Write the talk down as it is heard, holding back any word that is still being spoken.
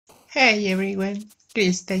Hi everyone,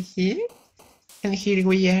 Krista here, and here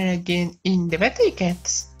we are again in the Battle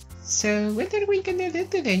Cats. So what are we gonna do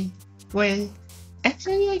today? Well,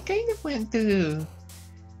 actually I kind of want to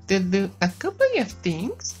do a couple of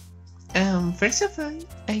things. First of all,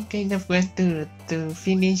 I kind of want to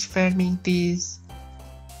finish farming this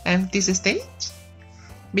stage,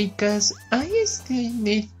 because I still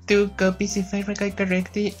need 2 copies, if I recall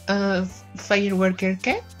correctly, of Fireworker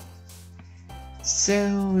Cat.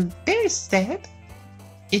 So there's that.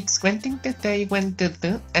 It's one thing that I want to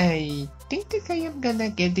do. I think that I am gonna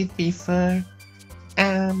get it before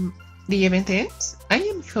the event ends. I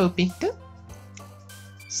am hoping to.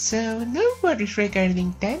 So no worries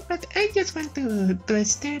regarding that, but I just want to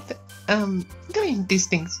start doing these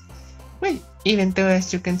things. Well, even though,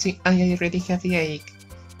 as you can see, I already have like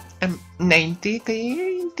 90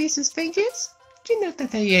 clear in these stages. You know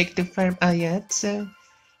that I like to farm a lot, so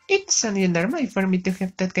it's only normal for me to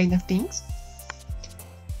have that kind of things.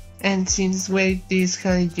 And since this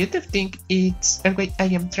whole YouTube thing, it's a way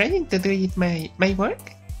I am trying to do it my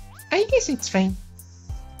work, I guess it's fine.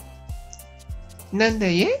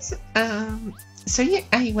 Nonetheless, so yeah,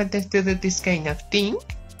 I wanted to do this kind of thing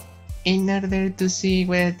in order to see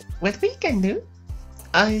what we can do.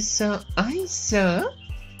 I saw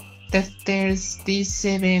that there's this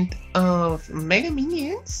event of Mega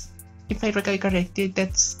Minions, if I recall correctly,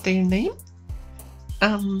 that's their name.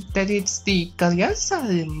 That it's the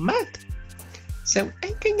Colossal Mud. So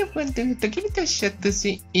I kind of want to give it a shot to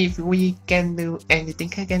see if we can do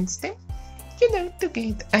anything against them. You know, to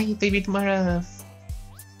get a little bit more of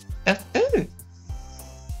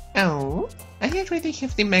oh, I already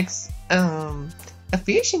have the max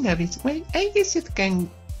fusion of it. Well, I guess it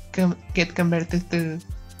can get converted to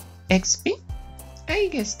XP. I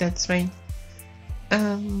guess that's fine.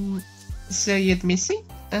 So let me see.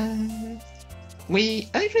 We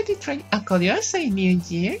already tried a Colossal New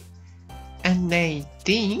Year, and I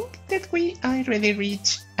think that we already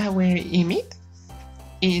reached our limit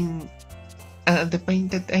in the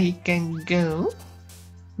point that I can go.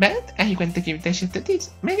 But I want to give the shot to these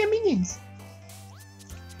Mega Minions.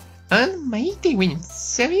 Almighty wins.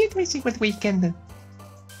 So let me see what we can do.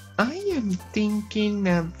 I am thinking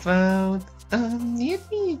about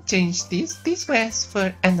let me change this. This was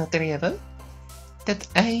for another level that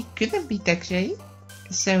I couldn't beat actually.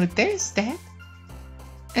 So there's that.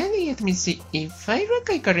 And let me see, if I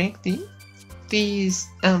recall correctly, this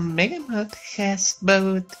Mega Mod has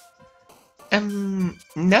both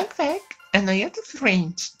knockback and a lot of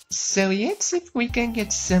range. So let's see if we can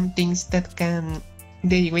get some things that can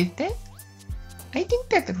deal with that. I think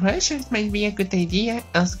that Rushers might be a good idea,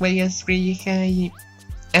 as well as really high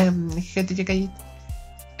how do you get it?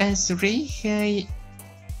 As really high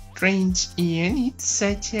range units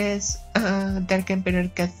such as Dark Emperor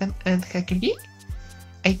Gotham and Hacker Geek.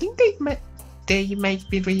 I think they might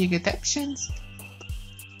be really good options.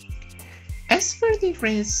 As for the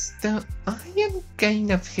rest, though, I am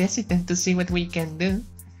kind of hesitant to see what we can do.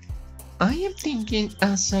 I am thinking,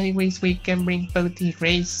 as always, we can bring both the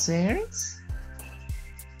racers.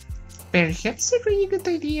 Perhaps a really good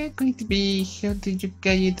idea could be, how do you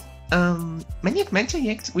call it, Maniac Mansion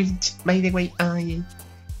X, which, by the way, I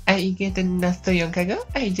get not too long ago.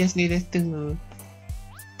 I just needed to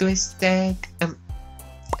stack.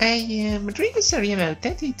 I am really sorry about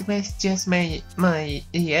that. It was just my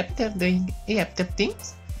laptop doing laptop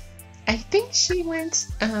things. I think she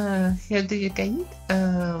wants how do you call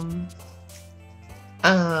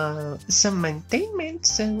it, some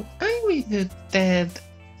maintenance, so I will do that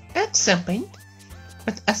at some point.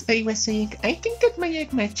 But as I was saying, I think that my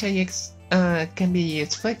X can be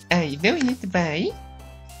useful. I do it by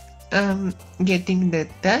getting the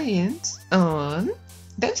talents on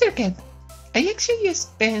Dancer Cat. I actually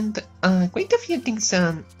spent quite a few things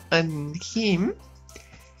on him.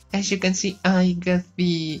 As you can see, I got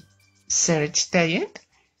the Search talent,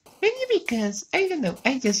 mainly because, I don't know,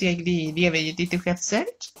 I just like the ability to have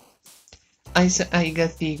Search. Also, I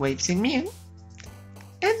got the Waves Immune,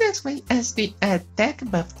 and that's why as the attack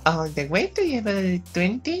buff all the way to level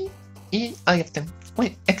 20 in all of them. Well,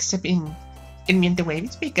 except in Immune to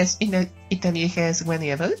Waves, because it only has 1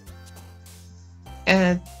 level.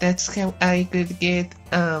 That's how I could get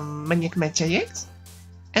Maniac X,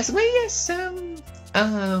 as well as some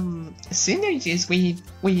synergies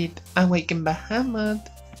with Awaken Bahamut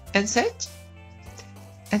and such,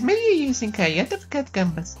 and maybe using a lot of cat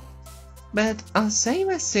combos. But as I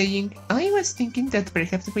was saying, I was thinking that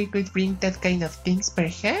perhaps we could bring that kind of things.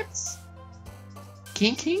 Perhaps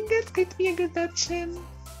King Ingot could be a good option.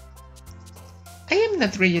 I am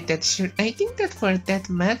not really that sure. I think that for that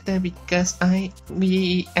matter, because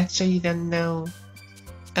we actually don't know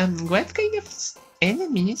what kind of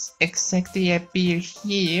enemies exactly appear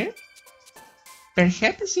here.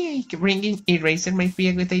 Perhaps bringing Eraser might be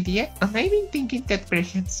a good idea. And I've been thinking that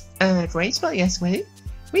perhaps Raceball as well.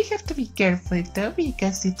 We have to be careful though,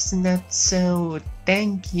 because it's not so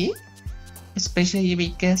tanky. Especially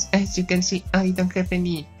because, as you can see, I don't have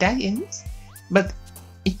any talents. But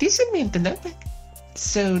it isn't meant to knockback.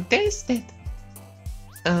 So there's that.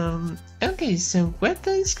 Okay, so what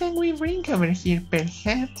else can we bring over here?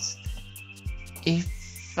 Perhaps, if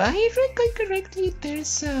I recall correctly,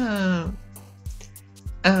 there's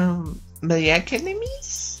black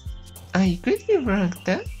enemies? I could be wrong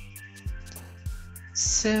though.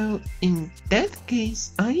 So in that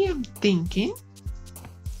case, I am thinking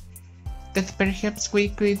that perhaps we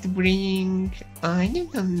could bring, I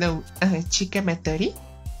don't know, Chikamatori?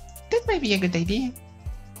 That might be a good idea.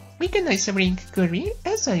 We can also bring Courier,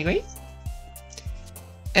 as always.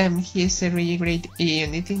 He is a really great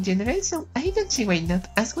unit in general, so I don't see why not,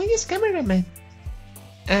 as well as Cameraman.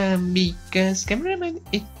 Because Cameraman,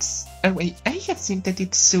 I have seen that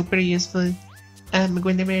it's super useful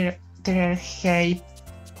whenever there are high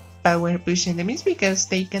power push enemies, because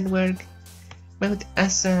they can work both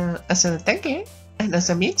as an attacker and as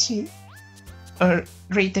a mid-shield, or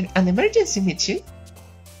rather an emergency mid-shield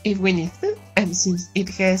if we need to, and since it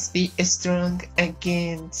has the strong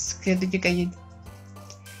against, how did you call it?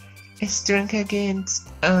 Strong against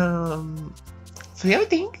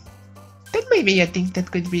floating, that might be a thing that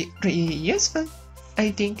could be really useful, I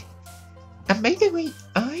think. And by the way,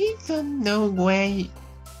 I don't know why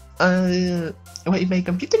my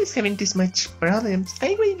computer is having this much problems.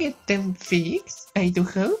 I will get them fixed, I do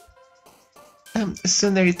hope,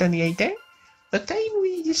 sooner than later. But I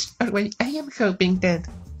am hoping that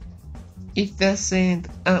it doesn't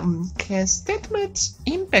has that much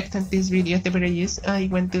impact on this video at the very least. I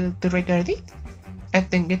want to record it and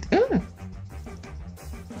then get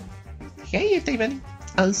hey everybody.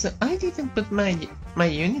 Also, I didn't put my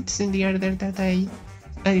units in the order that I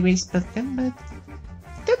always put them, but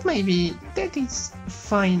that is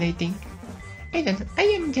fine, I think. I don't know, I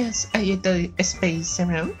am just a little space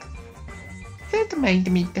around. That might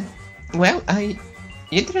me too. Well, I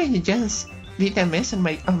literally just did a mess on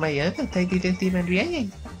my own that I didn't even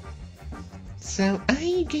realize. So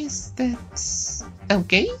I guess that's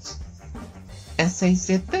okay. As I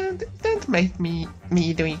said, don't mind me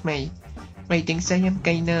doing my things. I am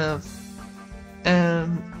kind of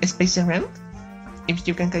space around, if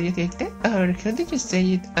you can call it like that, or how did you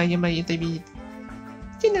say it? I am a little bit,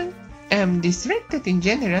 distracted in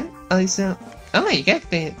general. Also, oh my god,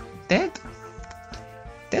 that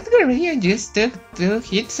gorilla just took 2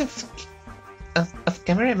 hits of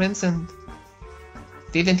Cameramans and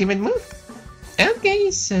didn't even move.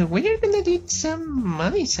 Okay, so we are gonna need some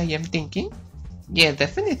monies, I am thinking. Yeah,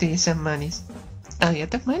 definitely some monies. A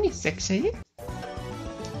lot of monies, actually.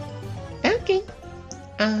 Okay.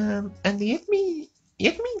 And let me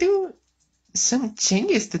do some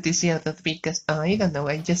changes to this outfit, because I don't know,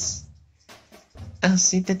 I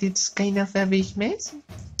see that it's kind of a big mess.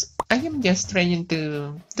 I am just trying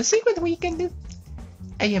to see what we can do.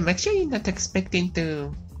 I am actually not expecting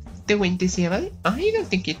to win this level. I don't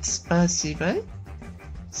think it's possible,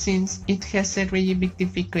 since it has a really big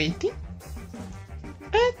difficulty.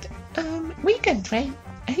 But we can try.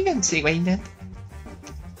 I don't see why not.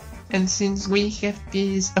 And since we have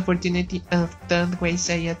this opportunity of don't waste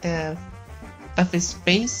a lot of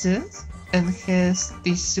spaces and has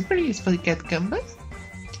this super useful cat combos,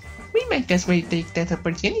 we might as well take that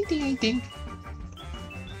opportunity, I think.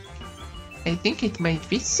 I think it might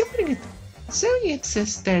be super good. So let's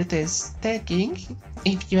start stacking,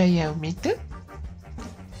 if you allow me to.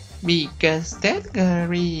 Because that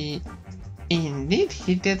Gary indeed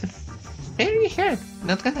hit it very hard,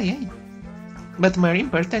 not gonna lie. But more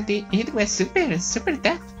importantly, it was super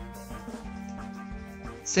tough.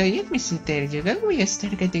 So let me see, there you go, we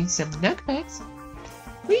start getting some knockbacks.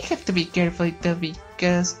 We have to be careful though,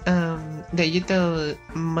 because the little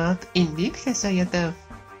mod indeed has a lot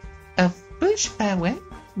of push power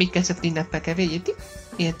because of the knockback ability.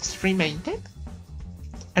 Let's remind that.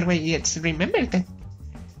 Or wait, let's remember that.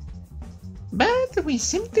 But we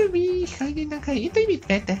seem to be holding a little bit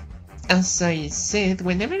better. As I said,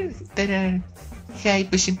 whenever there are high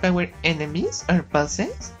pushing power enemies or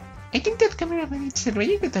bosses, I think that Cameraman is a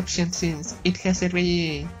really good option, since it has a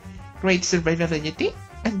really great survivability,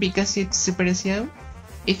 and because it's super slow,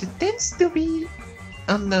 it tends to be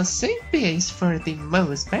on the same pace for the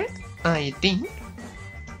most part, I think.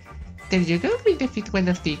 There you go, we defeat one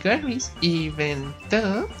of the Garys, even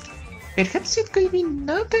though perhaps it could be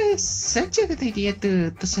not such a good idea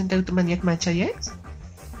to send out Maniac Matcha yet,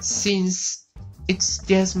 since it's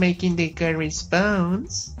just making the Garys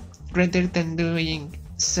bounce rather than doing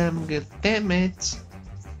some good damage.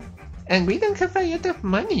 And we don't have a lot of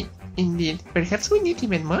money, indeed. Perhaps we need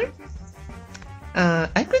even more?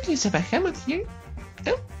 I could use a Bahamut here.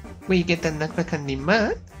 Oh, we get a knockback on the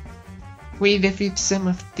mud. We defeat some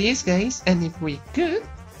of these guys, and if we could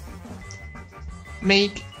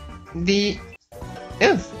make the...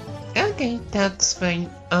 Oh, okay, that's fine.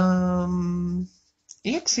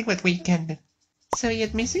 Let's see what we can do. So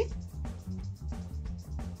let me see.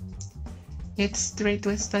 Let's try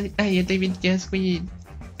to study. Yeah, David, just with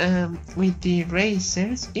the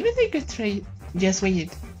racers. Even I could try just with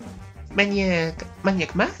Maniac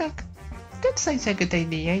Mahak. That sounds a good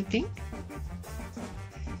idea, I think.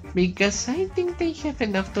 Because I think they have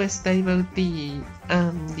enough to stable the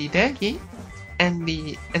Doki and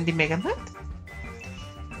the Megamat,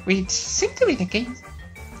 which seems to be the case.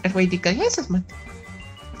 And why the Kayasasmat?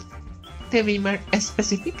 To be more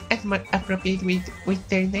specific and more appropriate with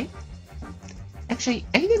their name. Actually,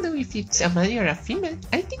 I don't know if it's a male or a female.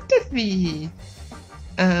 I think that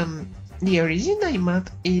the original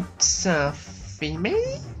mod it's a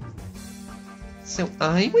female. So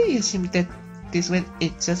I will assume that this one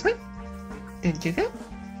it's as well. There you go.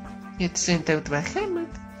 Let's send out Bahamut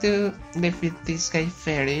to defeat this guy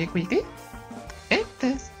very quickly. And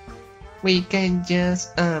thus, we can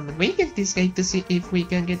just weaken this guy to see if we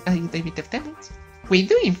can get a little bit of damage. We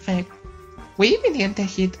do, in fact. We even get a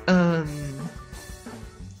hit on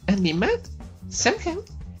the mud somehow.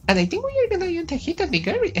 And I think we are gonna get a hit on the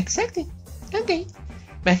Gary. Exactly. Okay.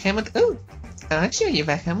 Bahamut. Oh, actually,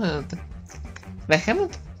 Bahamut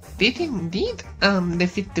did indeed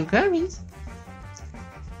defeat two Garys.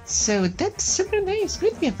 So that's super nice.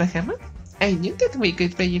 Good job, Bahamut. I knew that we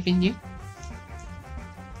could believe in you.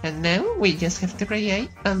 And now we just have to rely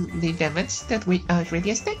on the damage that we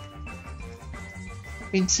already stacked.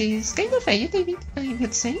 Which is kind of a David, I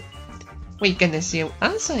would say. We can assume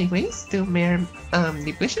all sideways to mirror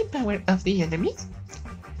the pushing power of the enemies.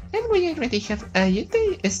 And we already have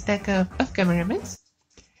a stack of cameramen.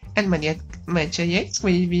 And Maniac Matcha X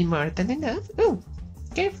will be more than enough. Oh,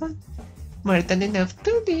 careful. More than enough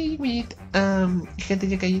to deal with how do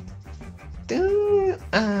you get it? To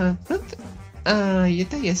put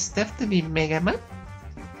Utah stuff to the Mega Man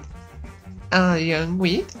along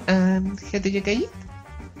with how do you get it?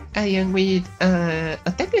 Along with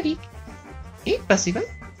Otakuri. If possible.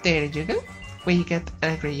 There you go. We got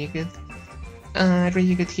a really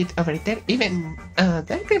good hit over there. Even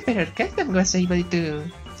Dark Emperor Captain was able to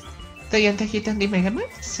get a hit on the Mega Man,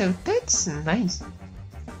 so that's nice.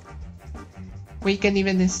 We can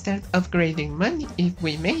even start upgrading money if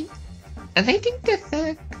we may. And I think that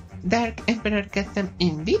the Dark Emperor Captain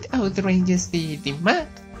indeed outranges the map,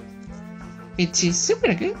 which is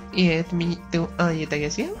super good. Let me do it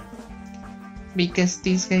as well, because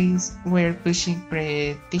these guys were pushing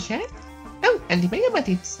pretty hard. Oh, and the Megamat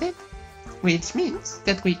is dead, which means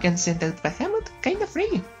that we can send out Bahamut kind of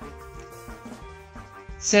free.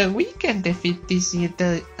 So we can defeat this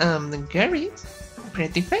little Gary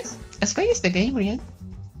pretty fast, as far as the game real.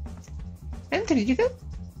 And there you go.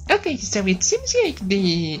 Okay, so it seems like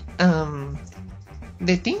the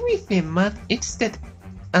thing with the mod is that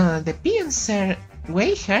the peons are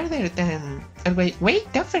way harder than, way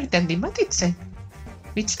tougher than the mod itself,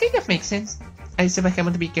 which kind of makes sense. Also,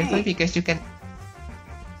 Bahamut, be careful because you can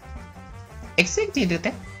exactly do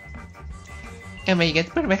that. Oh my god,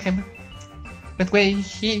 poor Bahamut. But well,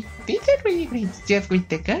 he did a really great job with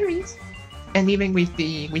the Garys, and even with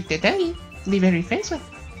the Doki, the very first one.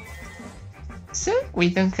 So we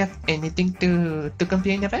don't have anything to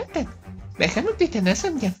complain about that. Bahamut did an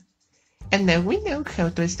awesome job, and now we know how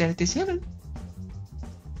to start this level.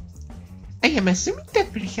 I am assuming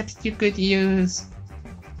that perhaps you could use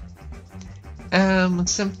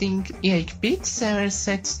something like bits or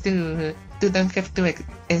such to don't have to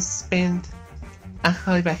spend a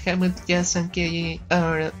whole Bahamut just on killing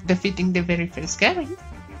or defeating the very first Gary.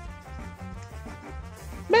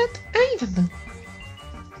 But I don't know.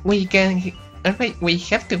 We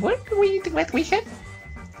have to work with what we have,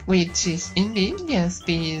 which is indeed just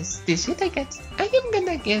this shit I got. I am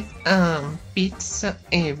gonna get pizza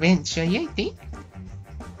eventually, I think.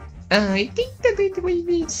 I think that it will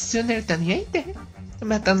be sooner than later,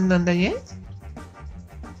 but nonetheless,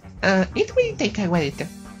 it will take a while though.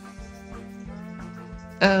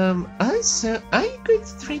 Also, I could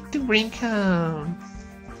try to bring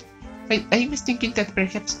I was thinking that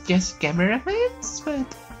perhaps just cameramans, but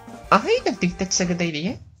I don't think that's a good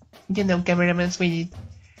idea. You know, cameramans with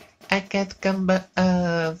a good combo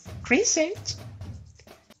of research.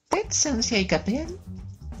 That sounds like a plan.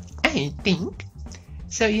 I think.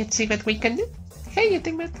 So let's see what we can do. How you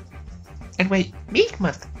think, Matt? And wait, big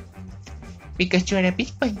Matt. Because you are a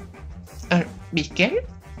big boy. Or big girl?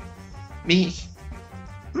 Big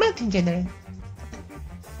Matt in general.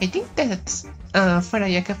 I think that's for a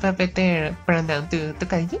lack of a better pronoun to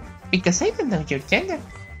call you. Because I don't know your gender.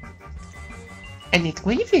 And it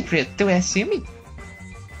will be rude to assume it.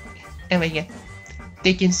 Oh my god.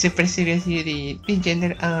 Taking super seriously the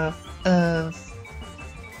gender of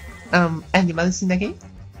animals in the game.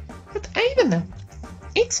 But I don't know.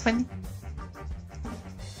 It's funny.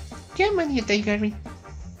 Come on, you tiger me.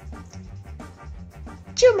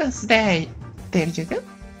 You must die. There you go.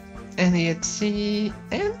 And let's see.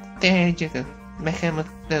 And there you go. Bahamut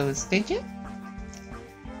knows, did you?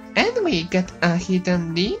 And we got a hit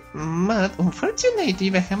on the mud.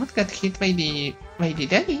 Unfortunately, Bahamut got hit by the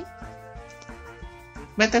doggy.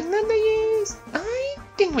 But nonetheless, I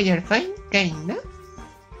think we are fine, kinda.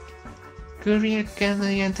 Courier can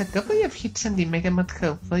land a couple of hits on the Megamod,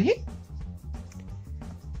 hopefully.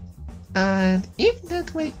 And if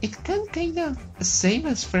that way, it can kind of save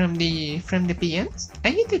us from the PMs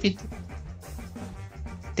a little bit.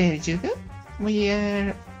 There you go.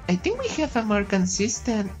 I think we have a more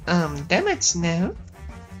consistent damage now.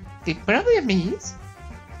 The problem is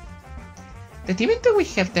that even though we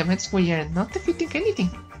have damage, we are not defeating anything,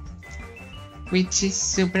 which is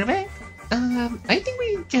super bad. I think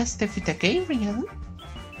we just defeat a Gabriel,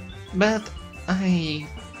 but I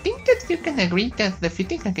think that you can agree that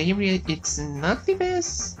defeating a Gabriel it's not the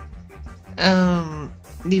best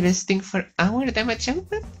thing for our damage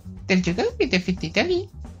output. There you go, we defeat the doggy.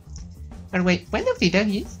 Or wait, one of the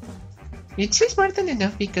doggies. Which is more than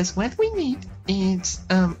enough because what we need is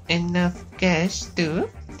enough cash to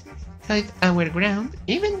hold our ground,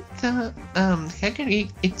 even though Hacker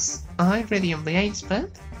it's already on blind spot,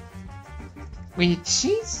 which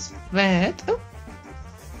is bad. Oh,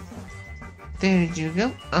 there you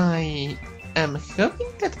go. I am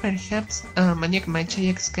hoping that perhaps Maniac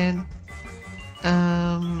Machiax can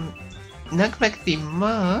knock back the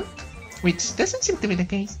mod, which doesn't seem to be the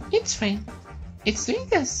case. It's fine. It's doing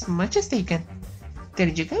as much as they can. There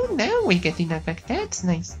you go, now we get enough back, that's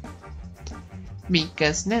nice.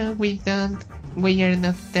 Because now we are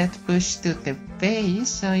not that pushed to the base,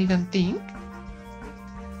 so I don't think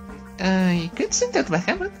I could send out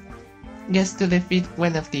Bahamut just to defeat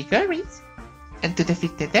one of the Gories, and to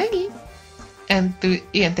defeat the doggy, and to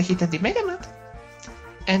hit on the Megamod,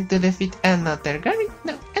 and to defeat another Gory,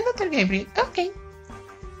 no, another Gabriel, okay,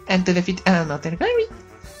 and to defeat another Gory.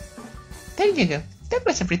 There you go. That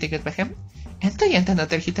was a pretty good Bahamut. And to get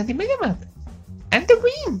another hit on the Megamod. And the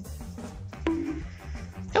win!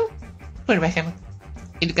 Oh, poor Bahamut.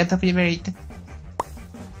 It got obliterated.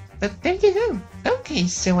 But there you go. Okay,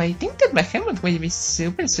 so I think that Bahamut will be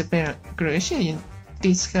super crucial in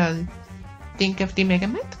this whole thing of the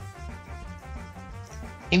Megamod.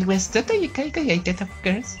 It was totally calculated, of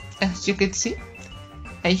course. As you could see,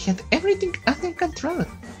 I had everything under control.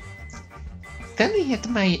 Then I had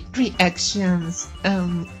my reactions,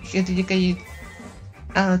 how do you call it?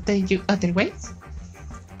 I'll tell you otherwise.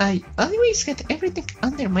 I always had everything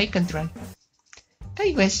under my control.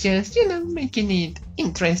 I was just, making it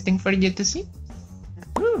interesting for you to see.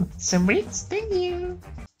 Ooh, some bricks, thank you.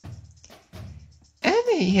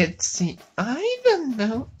 And let's see, I don't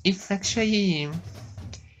know if actually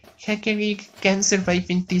Hackerig can survive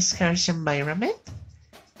in this harsh environment.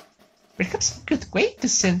 Perhaps a good way to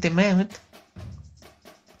send them out.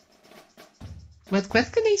 But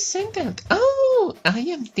what can I send out? Oh, I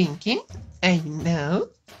am thinking. I know.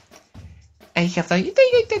 I have an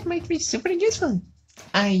idea that might be super useful.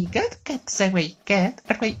 I got Cat's Away Cat.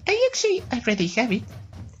 I actually already have it.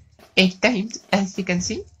 8 times, as you can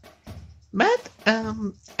see. But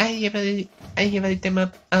I leveled them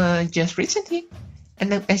up just recently. And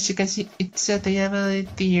now, as you can see, it's at level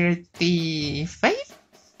 35.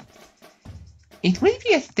 It will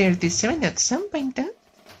be at 37 at some point though.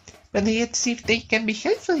 But let's see if they can be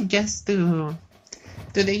helpful just to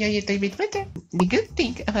do the a little bit better. The good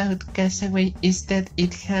thing about Castaway is that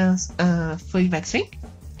it has a full backswing,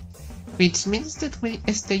 which means that we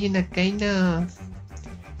stay in a kind of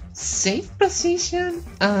safe position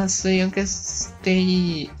as long as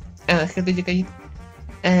they, how do you call it,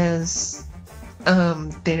 as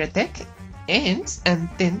their attack ends, and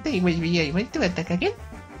then they will be able to attack again.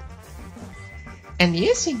 And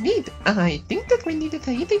yes, indeed, I think that we needed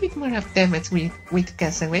a little bit more of damage with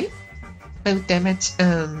Castaway, both damage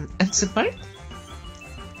and support.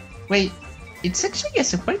 Wait, it's actually a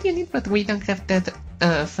support unit, but we don't have that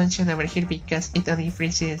function over here because it only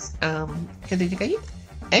freezes, how do you call it?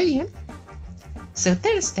 Alien. So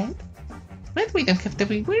there's that. But we don't have to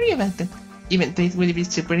be worried about that, even though it will be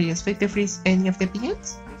super useful to freeze any of the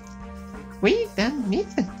peons. We don't need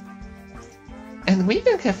them. And we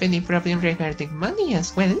don't have any problem regarding money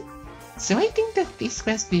as well. So I think that this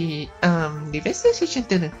was the best decision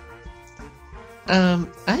to do.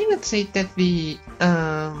 I would say that the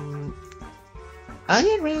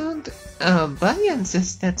all-around balance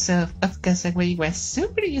stats of Kazaway was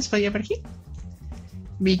super useful over here.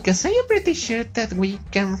 Because I am pretty sure that we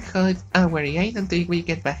can hold our eye until we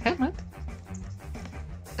get Bahamut.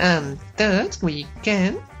 And thus we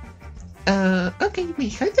can... okay, we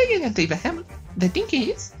hold the eye until Bahamut. The thing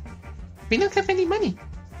is, we don't have any money.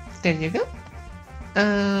 There you go.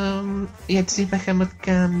 Let's see if Bahamut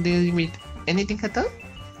can deal with anything at all.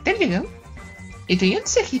 There you go. It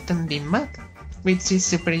gets a hit on the mud, which is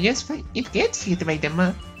super useful. It gets hit by the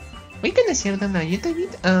mud. We can slow down a little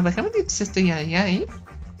bit. Bahamut is still alive.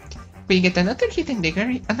 We get another hit in the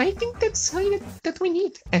Gary, and I think that's all that we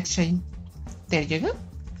need, actually. There you go.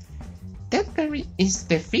 That Gary is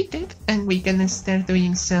defeated, and we can start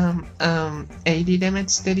doing some 80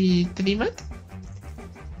 damage to the mud.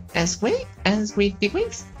 As well as with the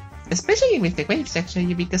waves. Especially with the waves,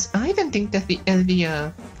 actually, because I don't think that the LD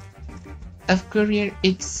of Courier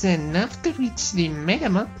is enough to reach the Mega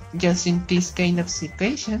Mod just in this kind of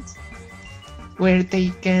situations where they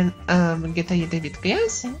can get a little bit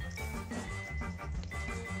closer.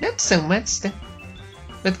 Not so much though,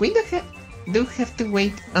 but we do have to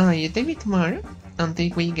wait a little bit more until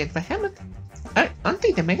we get Bahamut, or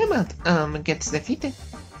until the Mega Mod gets defeated,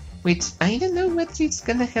 which I don't know what is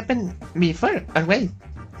gonna happen before, or well,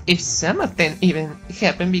 if some of them even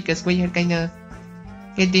happen because we are kinda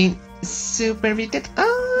getting super beaten.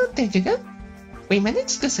 Oh, there you go. We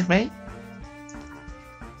managed to survive,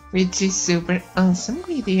 which is super awesome.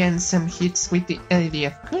 We did some hits with the LD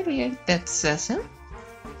of Courier, that's awesome.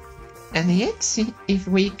 And let's see if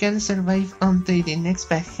we can survive until the next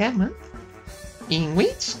Bahamut, in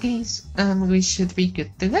which case we should be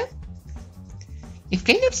good to go. It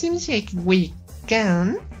kind of seems like we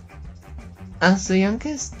can, as long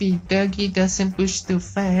as the Doki doesn't push too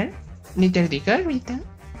far, neither the Gorita.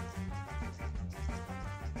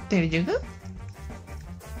 There you go.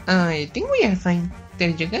 I think we are fine. There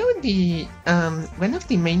you go. The one of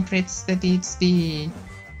the main threats that is the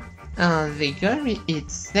Gori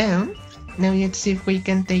is down. Now let's see if we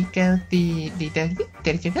can take out the Doki.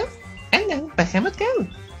 There you go. And now Bahamut go.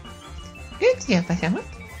 Good job, Bahamut.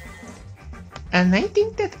 And I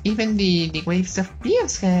think that even the waves of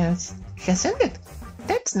peons has ended.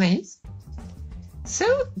 That's nice. So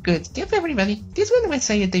good job, everybody. This one was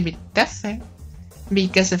a little bit tougher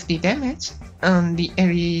because of the damage on the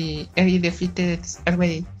area defeated, or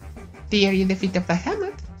wait, the area defeat of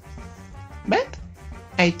Bahamut. But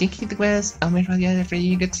I think it was overall a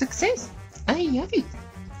really good success. I love it.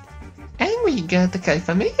 And we got the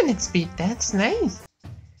Californian XP, that's nice.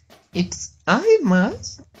 It's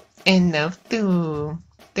almost enough to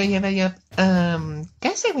level up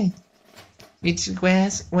Castaway, which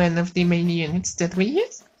was one of the main units that we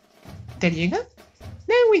use. There you go.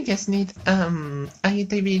 Now we just need a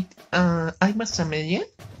little bit, almost a million,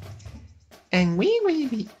 and we will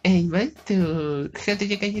be able to, how do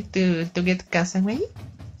you call it, to get Castaway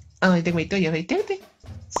all the way to level 30.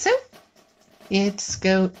 So let's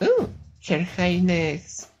go. Oh, Her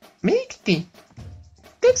Highness Milk Tea.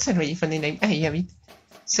 That's a really funny name. I love it.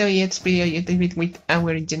 So let's play a little bit with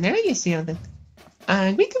our general shield.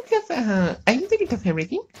 We do have a little bit of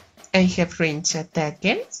everything. I have range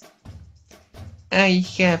attackers. I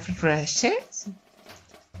have rushers.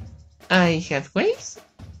 I have waves.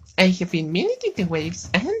 I have immunity to waves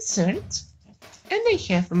and surge. And I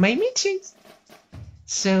have my minions.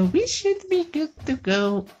 So we should be good to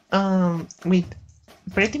go with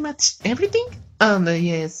pretty much everything.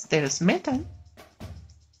 Yes, there's metal.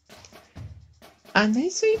 And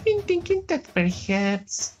I've been thinking that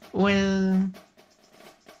perhaps, well,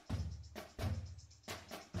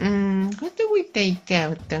 what do we take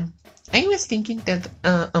out? I was thinking that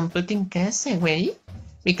on putting gas away,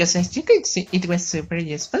 because as you could see, it was super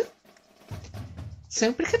useful.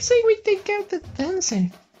 So perhaps I will take out the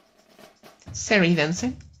dancer. Sorry,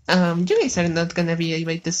 dancer. You guys are not gonna be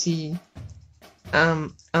able to see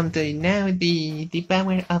until now the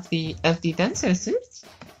power of the dancer suits.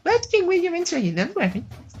 But you will eventually, don't worry.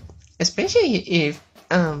 Especially if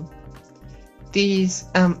these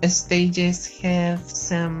stages have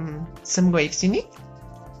some waves in it.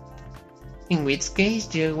 In which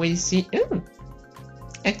case you will see, ooh,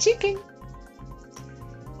 A chicken.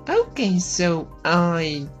 Okay, so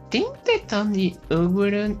I think that only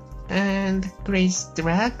Oberon and Grace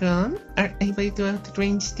Dragon are able to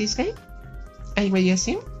outrange this guy, I will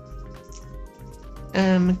assume.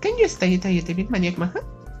 Can you stay a little bit, Maniac Maha?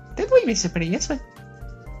 That will be super useful.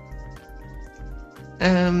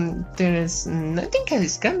 There's nothing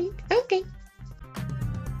else coming. Okay.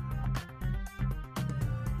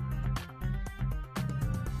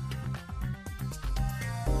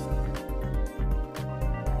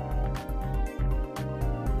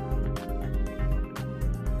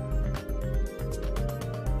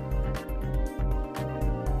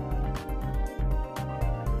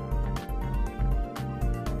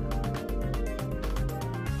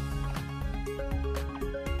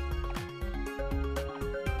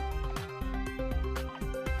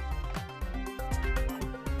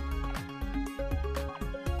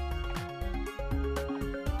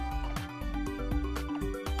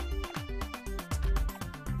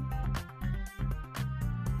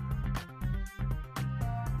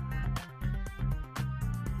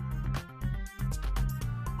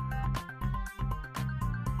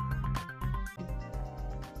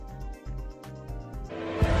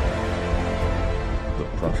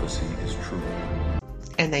 Prophecy is true.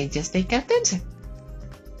 And I just take out answer.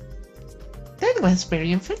 That was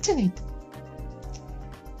very unfortunate.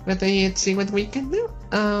 But let's see what we can do.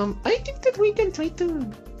 I think that we can try to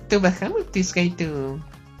Bahamut this guy to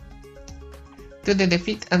the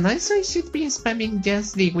defeat, and also I should be spamming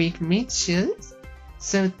just the weak mid-shields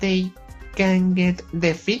so they can get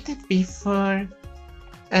defeated before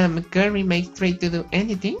Curry might try to do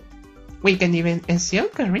anything. We can even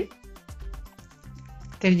SEO Curry.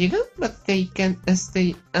 There you go, but they can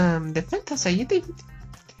stay defend us a little bit.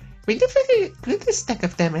 We do have a good stack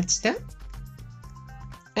of damage though.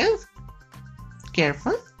 Oh,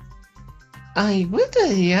 careful. I would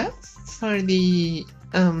love for the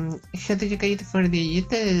how do you call it, for the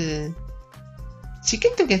little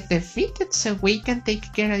chicken to get defeated so we can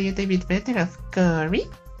take care a little bit better of Curry.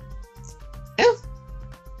 Oh,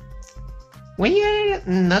 we are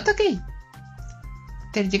not okay.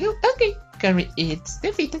 There you go. Okay, Curry is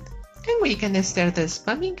defeated, and we can start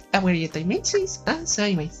spamming our little mixes as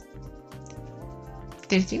always.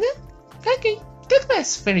 There you go. Okay, that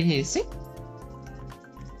was very easy.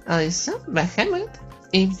 Also, Bahamut,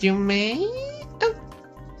 if you may. Oh,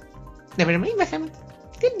 never mind, Bahamut.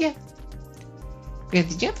 Good job.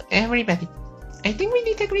 Good job, everybody. I think we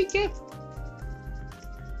did a great job.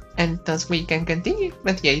 And thus we can continue,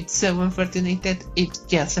 but yeah, it's so unfortunate that it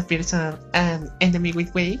just appears on an enemy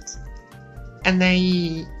with waves. And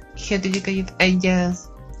I, how do you call it, I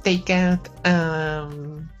just take out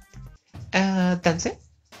Dancer.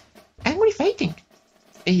 And we're fighting.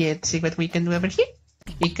 Let's see what we can do over here,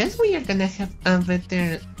 because we are gonna have a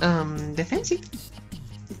better defensive.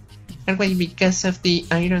 And why? Because of the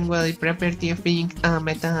iron wall property of being a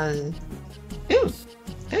metal. Ooh,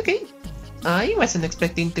 okay. I wasn't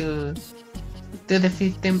expecting to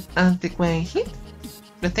defeat them at the one hit,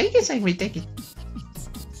 but I guess I will take it.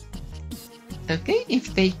 Okay,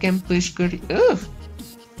 if they can push Curry. Oof!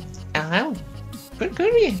 Ow! Poor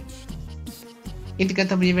Curry! It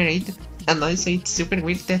got obliterated, and also it's super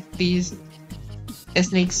weird that these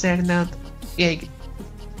snakes are not like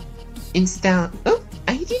installed. Oh,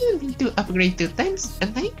 I didn't need to upgrade 2 times,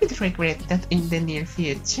 and I could regret that in the near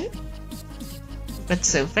future. But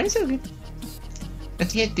so far so good.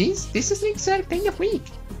 But yeah, these snakes are kind of weak.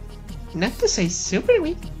 Not to say super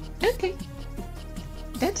weak. Okay.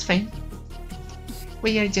 That's fine.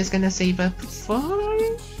 We are just gonna save up for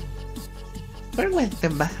what, the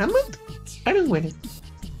Bahamut? Or what?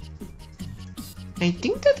 I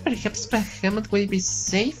think that perhaps Bahamut will be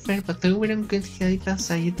safer, but Oberon could help us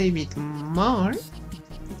a little bit more.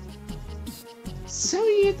 So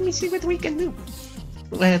let me see what we can do.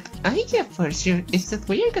 What I have for sure is that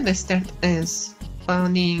we are gonna start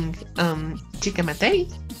spawning Chikamatari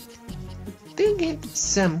to get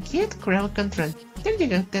some cute crowd control. There you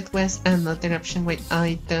go, that was another option where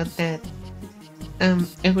I thought that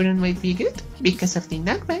Oberon might be good because of the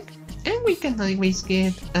knockback, and we can always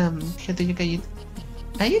get how do you call it,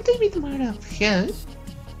 a little bit more of health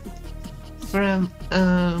from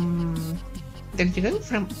there you go,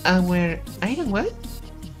 from our iron wall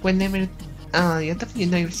whenever a lot of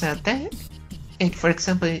universe attack. And for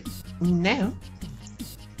example now,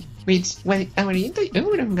 which well, our entire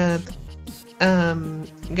Oberon got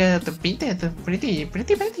beaten pretty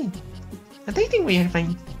badly, but I think we are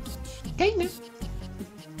fine. Kinda.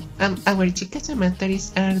 Our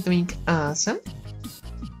Chikazamataris are doing awesome.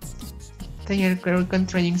 They are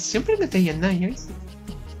controlling super good units,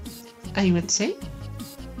 I would say.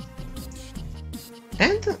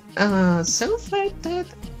 And so far that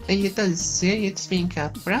you don't see it's being a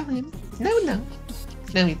problem. No,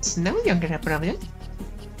 it's no longer a problem.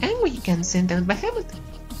 And we can send out Bahamut.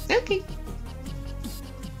 Okay.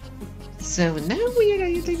 So now we are a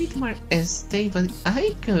little bit more stable.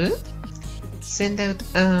 I could send out,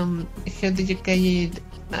 how do you call it,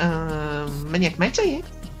 Maniac Magi,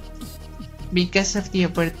 because of the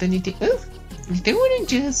opportunity of the wooden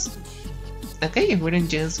juice. Okay, wooden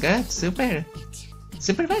juice got super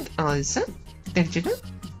bad. Also, there you go.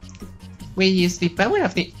 We use the power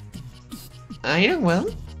of the iron wall.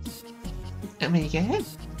 Oh my god.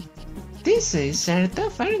 This is our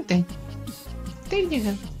tough, aren't they? There you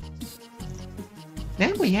go.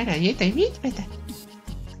 Now we are a little bit better.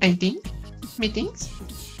 I think. Meetings.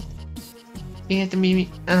 Let me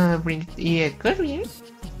bring the courier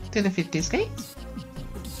to defeat these guys.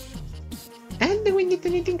 And do we need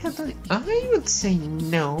anything else? I would say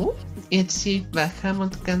no. Let's see if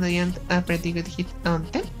Bahamut can land a pretty good hit on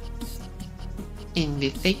them.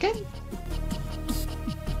 Indeed they can.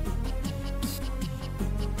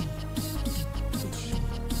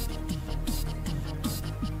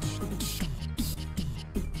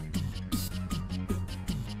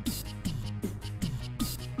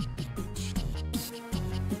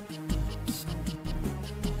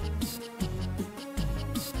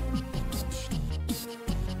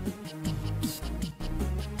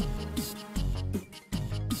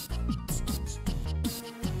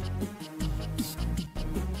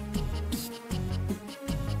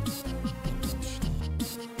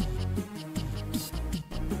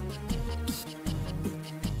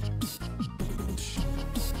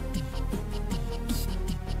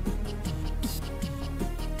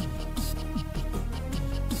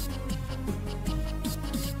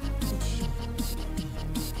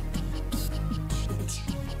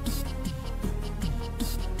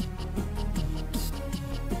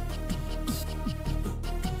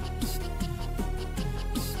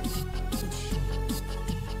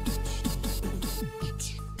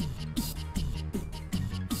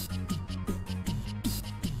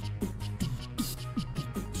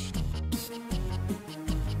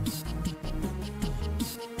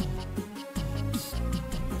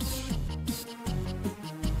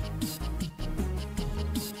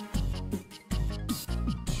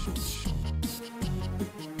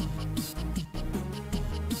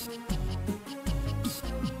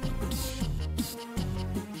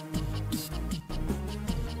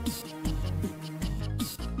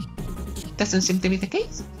 Doesn't seem to be the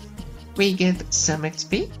case. We get some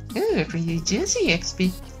XP, really juicy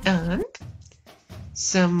XP, and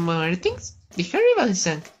some more things. The horrible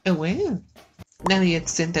song, oh well. Now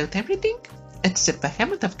let's send out everything, except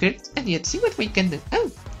Bahamut of course, and let's see what we can do.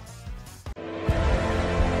 Oh!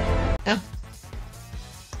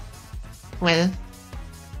 Well,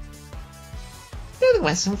 that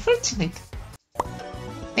was unfortunate.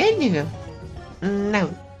 There you go. Now,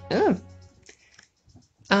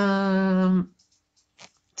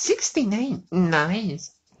 69,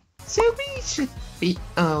 nice. So we should be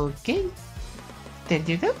okay. There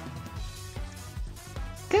you go.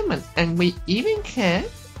 Come on, and we even have,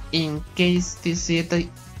 in case this is the...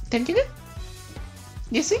 There you go.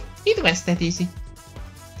 You see, it was that easy.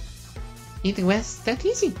 It was that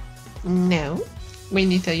easy. Now, we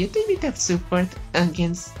need a little bit of support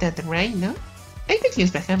against that right now. I could use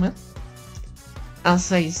Bahamut.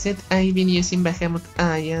 As I said, I've been using Bahamut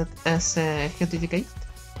as a, how do you call it?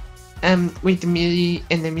 With melee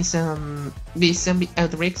enemies on the zombie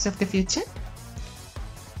outbreaks of the future.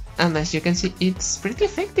 And as you can see, it's pretty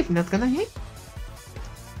effective, not gonna lie.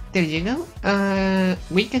 There you go.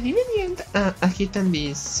 We can even end a hit on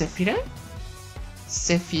the Sephira.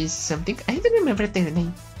 Sephi something, I don't remember their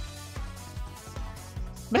name.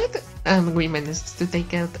 But we managed to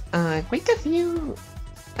take out quite a few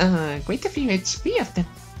HP of them,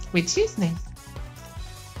 which is nice.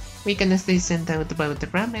 We can still send out both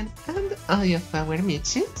Ramen and all of our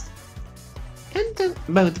missions. And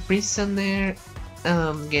both Prisoner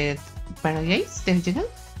get paralyzed, there you go.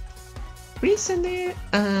 Prisoner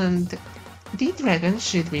and the Dragon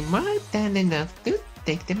should be more than enough to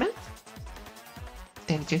take them out.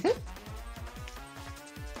 There you go.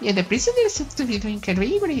 Yeah, the Prisoner seems to be doing a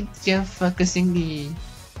really great job focusing the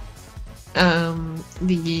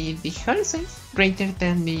horses greater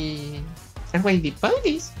than the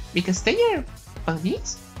ponies, because they are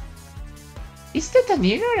ponies. Is that an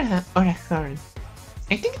ear or a horn?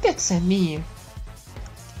 I think that's an ear.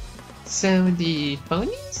 So the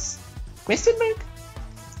ponies? Question mark?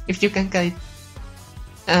 If you can call it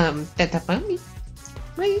that a pony.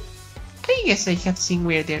 Well, I guess I have seen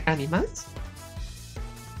weirder animals.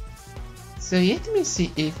 So let me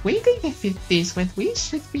see, if we can defeat this one, we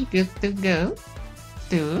should be good to go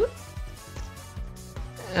to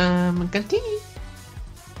continue.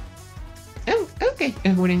 Oh, okay,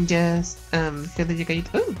 I wouldn't just how did you get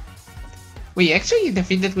it? Oh, we actually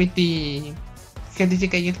defeated with the how did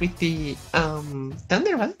you get it with the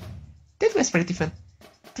Thunderball? That was pretty fun.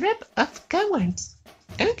 Trap of Cowards.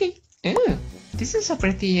 Okay. Oh, this is a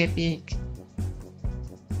pretty epic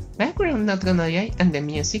background, not gonna lie, and the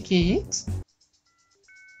music is...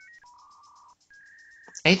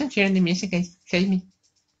 I don't hear any music, guys. Help me.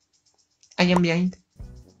 I am blind.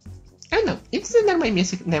 Oh no, it's not my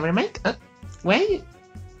music. Never mind. Why?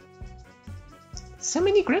 So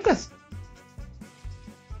many crocos.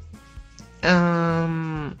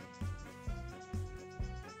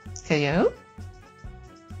 Hello?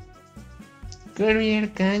 Courier,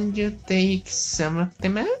 can you take some of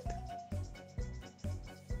them out?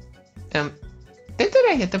 That's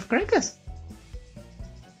a lot of crocos.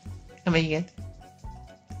 Oh my god.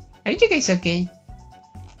 Are you guys okay?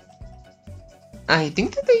 I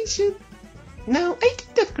think that I should... No, I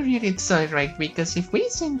think that courier is alright, because if we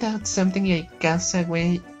send out something like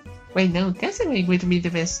Castaway... Wait, no, Castaway would be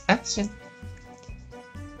the best option.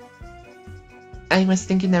 I was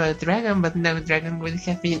thinking about Dragon, but now Dragon would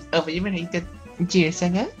have been overrated years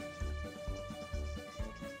ago.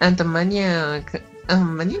 And the Maniac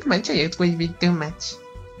Magic will be too much.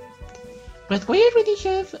 But we already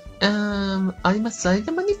have almost all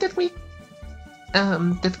the money that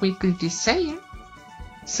we could desire.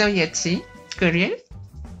 So let's see, courier.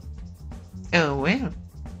 Oh well.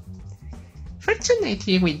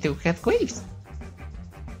 Fortunately, we do have waves.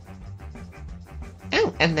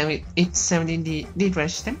 Oh, and now it's sounding the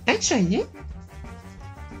rush time. Actually,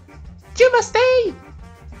 you must stay.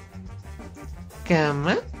 Come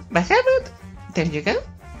on, Bahamut. There you go.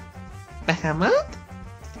 Bahamut.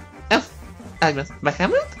 Oh, almost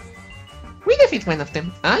Bahamut. We defeat one of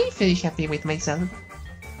them. I'm very happy with myself.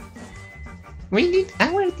 We did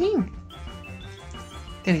our thing.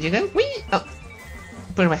 There you go. Oh,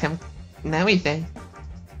 poor Bahamut. Now we die.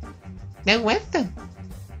 Now what then?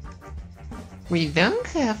 We don't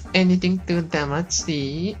have anything to damage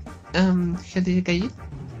the how do you get it?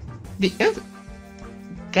 The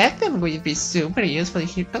Captain will be super useful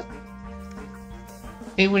here. Oh.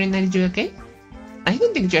 Are you okay? I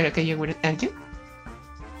don't think you're okay, are you?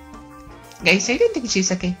 Guys, I don't think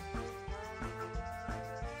she's okay.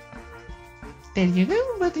 There you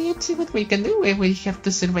go, but let's see what we can do. We have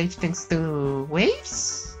to survive thanks to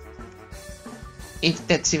waves. If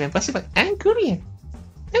that's even possible. And courier.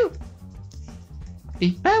 Oh.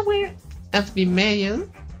 The power of the mail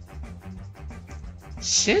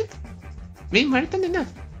should be more than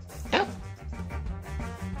enough. Oh.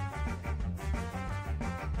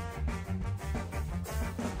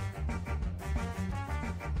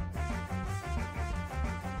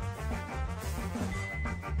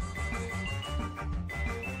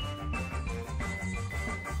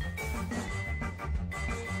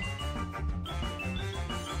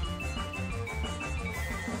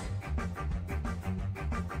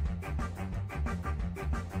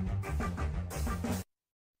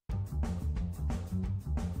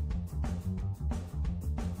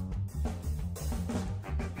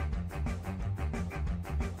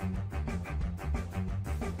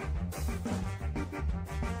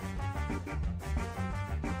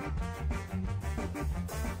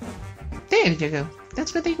 There you go.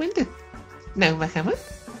 That's what I wanted. Now, Bahamut.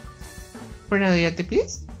 For another at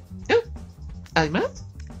please. Oh,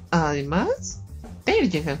 almost. There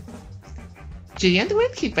you go. Giant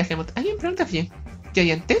 1 hit, Bahamut. I am proud of you.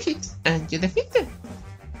 Giant 2 hits, and you defeat them.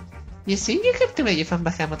 You see, you have to be from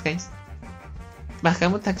Bahamut, guys.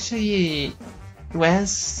 Bahamut actually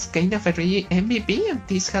was kind of a really MVP of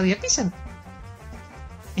this whole episode.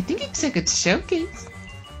 I think it's a good showcase.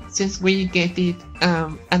 Since we get it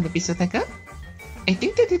an episode ago, I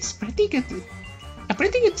think that it's pretty good. A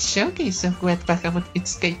pretty good showcase of what Bahamut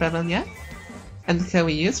is capable of and how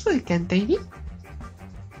useful it can be.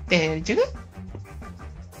 There you go.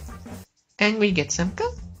 And we get some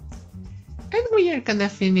code. And we are gonna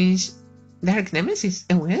finish Dark Nemesis.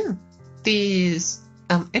 Oh well, this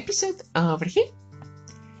episode over here.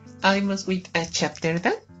 Almost with a chapter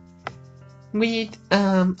done. With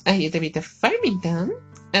a little bit of farming done.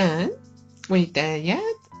 And with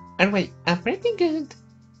a pretty good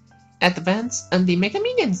advance on the Mega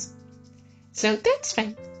Minions. So that's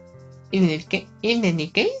fine. In any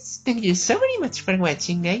case, thank you so very much for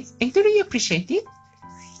watching, guys. I do really appreciate it.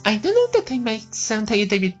 I do know that I might sound a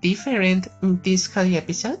little bit different in this whole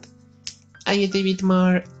episode. A little bit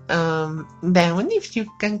more down, if you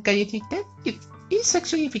can call it like that. it's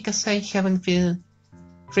actually because I haven't feel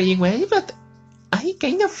pretty well, but I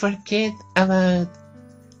kind of forget about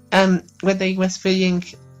what I was feeling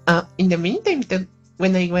in the meantime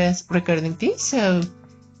when I was recording this, so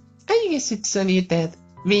I guess it's only that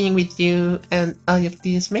being with you and all of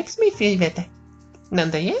this makes me feel better.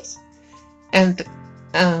 Nonetheless, and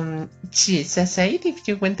cheers aside, if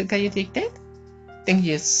you want to call it like that, thank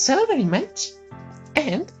you so very much,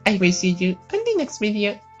 and I will see you on the next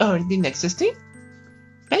video or the next stream.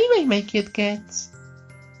 Bye bye, my cute cats.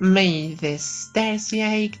 May the stars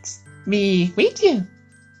lights be with you.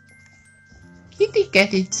 Kitty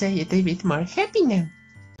cat is a little bit more happy now.